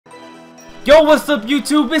Yo, what's up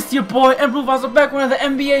YouTube? It's your boy Emperor also back with another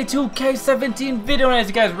NBA 2K17 video, and as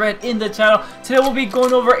you guys read in the title, today we'll be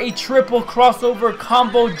going over a triple crossover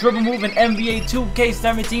combo dribble move in NBA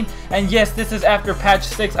 2K17. And yes, this is after patch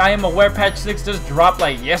 6. I am aware patch 6 just dropped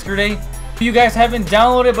like yesterday. You guys haven't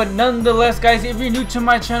downloaded, but nonetheless guys, if you're new to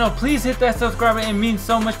my channel, please hit that subscribe button. It means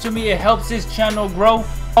so much to me. It helps this channel grow.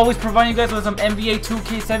 Always providing you guys with some NBA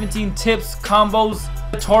 2K17 tips, combos,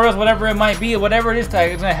 tutorials, whatever it might be, whatever it is that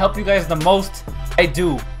is going to help you guys the most. I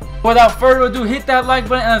do. Without further ado, hit that like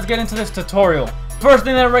button and let's get into this tutorial. First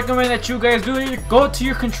thing that I recommend that you guys do is go to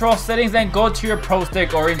your control settings and go to your pro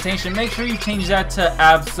stick orientation. Make sure you change that to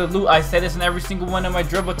absolute. I say this in every single one of my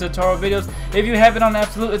dribble tutorial videos. If you have it on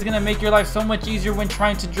absolute, it's going to make your life so much easier when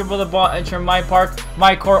trying to dribble the ball at your my park,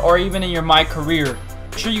 my court, or even in your my career.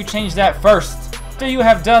 Make sure you change that first. After you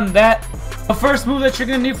have done that, the first move that you're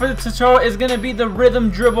going to need for the tutorial is going to be the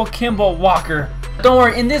rhythm dribble Kimbo Walker. Don't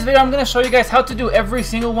worry, in this video I'm going to show you guys how to do every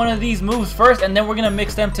single one of these moves first, and then we're going to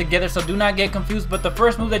mix them together, so do not get confused. But the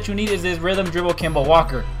first move that you need is this rhythm dribble Kimbo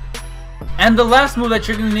Walker. And the last move that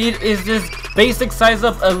you're going to need is this basic size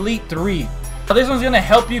up Elite 3. Now this one's going to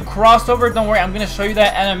help you crossover. Don't worry, I'm going to show you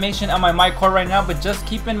that animation on my mic cord right now, but just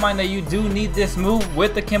keep in mind that you do need this move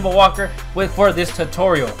with the Kimbo Walker for this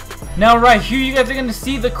tutorial. Now right here you guys are going to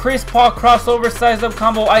see the Chris Paul crossover size up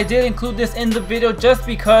combo. I did include this in the video just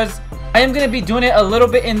because I am going to be doing it a little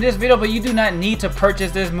bit in this video, but you do not need to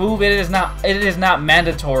purchase this move. It is not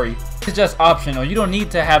mandatory. It's just optional. You don't need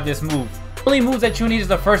to have this move. The only moves that you need is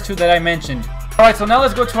the first two that I mentioned. Alright, so now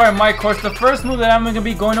let's go to our mic course. The first move that I'm going to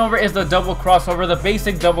be going over is the double crossover, the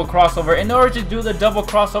basic double crossover. In order to do the double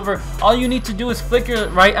crossover, all you need to do is flick your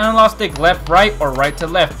right analog stick left, right, or right to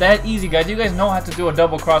left. That easy, guys. You guys know how to do a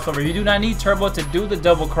double crossover. You do not need turbo to do the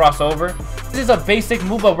double crossover. This is a basic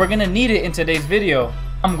move, but we're going to need it in today's video.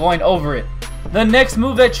 I'm going over it. The next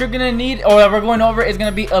move that you're going to need, or that we're going over, is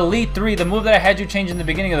going to be Elite 3, the move that I had you change in the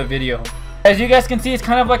beginning of the video. As you guys can see, it's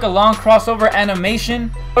kind of like a long crossover animation.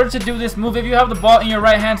 In order to do this move, if you have the ball in your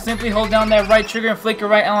right hand, simply hold down that right trigger and flick your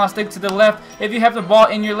right analog stick to the left. If you have the ball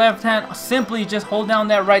in your left hand, simply just hold down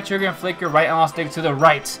that right trigger and flick your right analog stick to the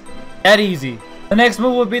right. That easy. The next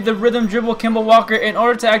move will be the rhythm dribble Kimbo Walker. In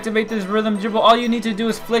order to activate this rhythm dribble, all you need to do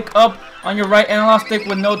is flick up on your right analog stick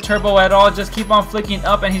with no turbo at all. Just keep on flicking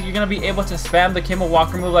up and you're going to be able to spam the Kimbo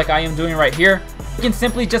Walker move like I am doing right here. You can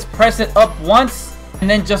simply just press it up once and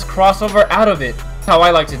then just crossover out of it. That's how I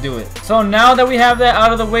like to do it. So now that we have that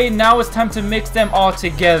out of the way, now it's time to mix them all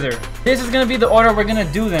together. This is going to be the order we're going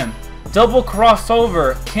to do them. Double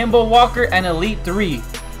crossover, Kimbo Walker, and Elite 3.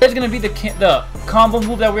 That's going to be the combo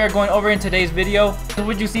move that we are going over in today's video. This is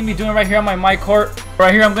what you see me doing right here on my mic court.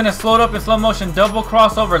 Right here I'm going to slow it up in slow motion. Double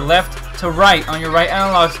crossover left to right on your right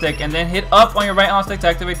analog stick, and then hit up on your right analog stick to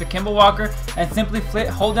activate the Kimbo Walker, and simply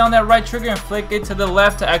hold down that right trigger and flick it to the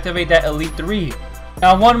left to activate that Elite 3.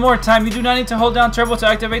 Now one more time, you do not need to hold down turbo to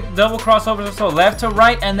activate the double crossovers, so left to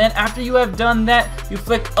right, and then after you have done that, you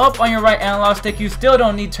flick up on your right analog stick. You still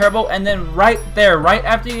don't need turbo, and then right there, right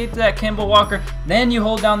after you get to that Kimbo Walker, then you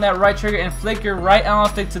hold down that right trigger and flick your right analog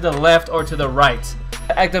stick to the left or to the right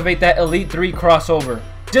to activate that Elite 3 crossover.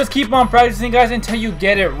 Just keep on practicing, guys, until you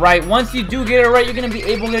get it right. Once you do get it right, you're going to be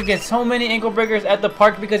able to get so many ankle breakers at the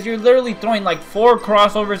park because you're literally throwing like 4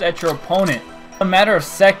 crossovers at your opponent in a matter of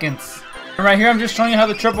seconds. And right here I'm just showing you how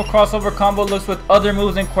the triple crossover combo looks with other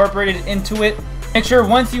moves incorporated into it. Make sure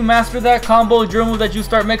once you master that combo drill move that you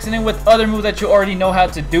start mixing it with other moves that you already know how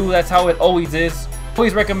to do. That's how it always is.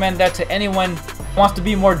 Always recommend that to anyone who wants to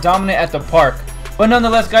be more dominant at the park. But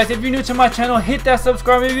nonetheless, guys, if you're new to my channel, hit that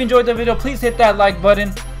subscribe. If you enjoyed the video, please hit that like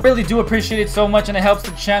button. Really do appreciate it so much, and it helps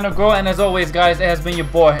the channel grow. And as always, guys, it has been your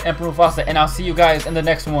boy Emperor Mufasa, and I'll see you guys in the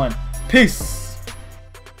next one. Peace.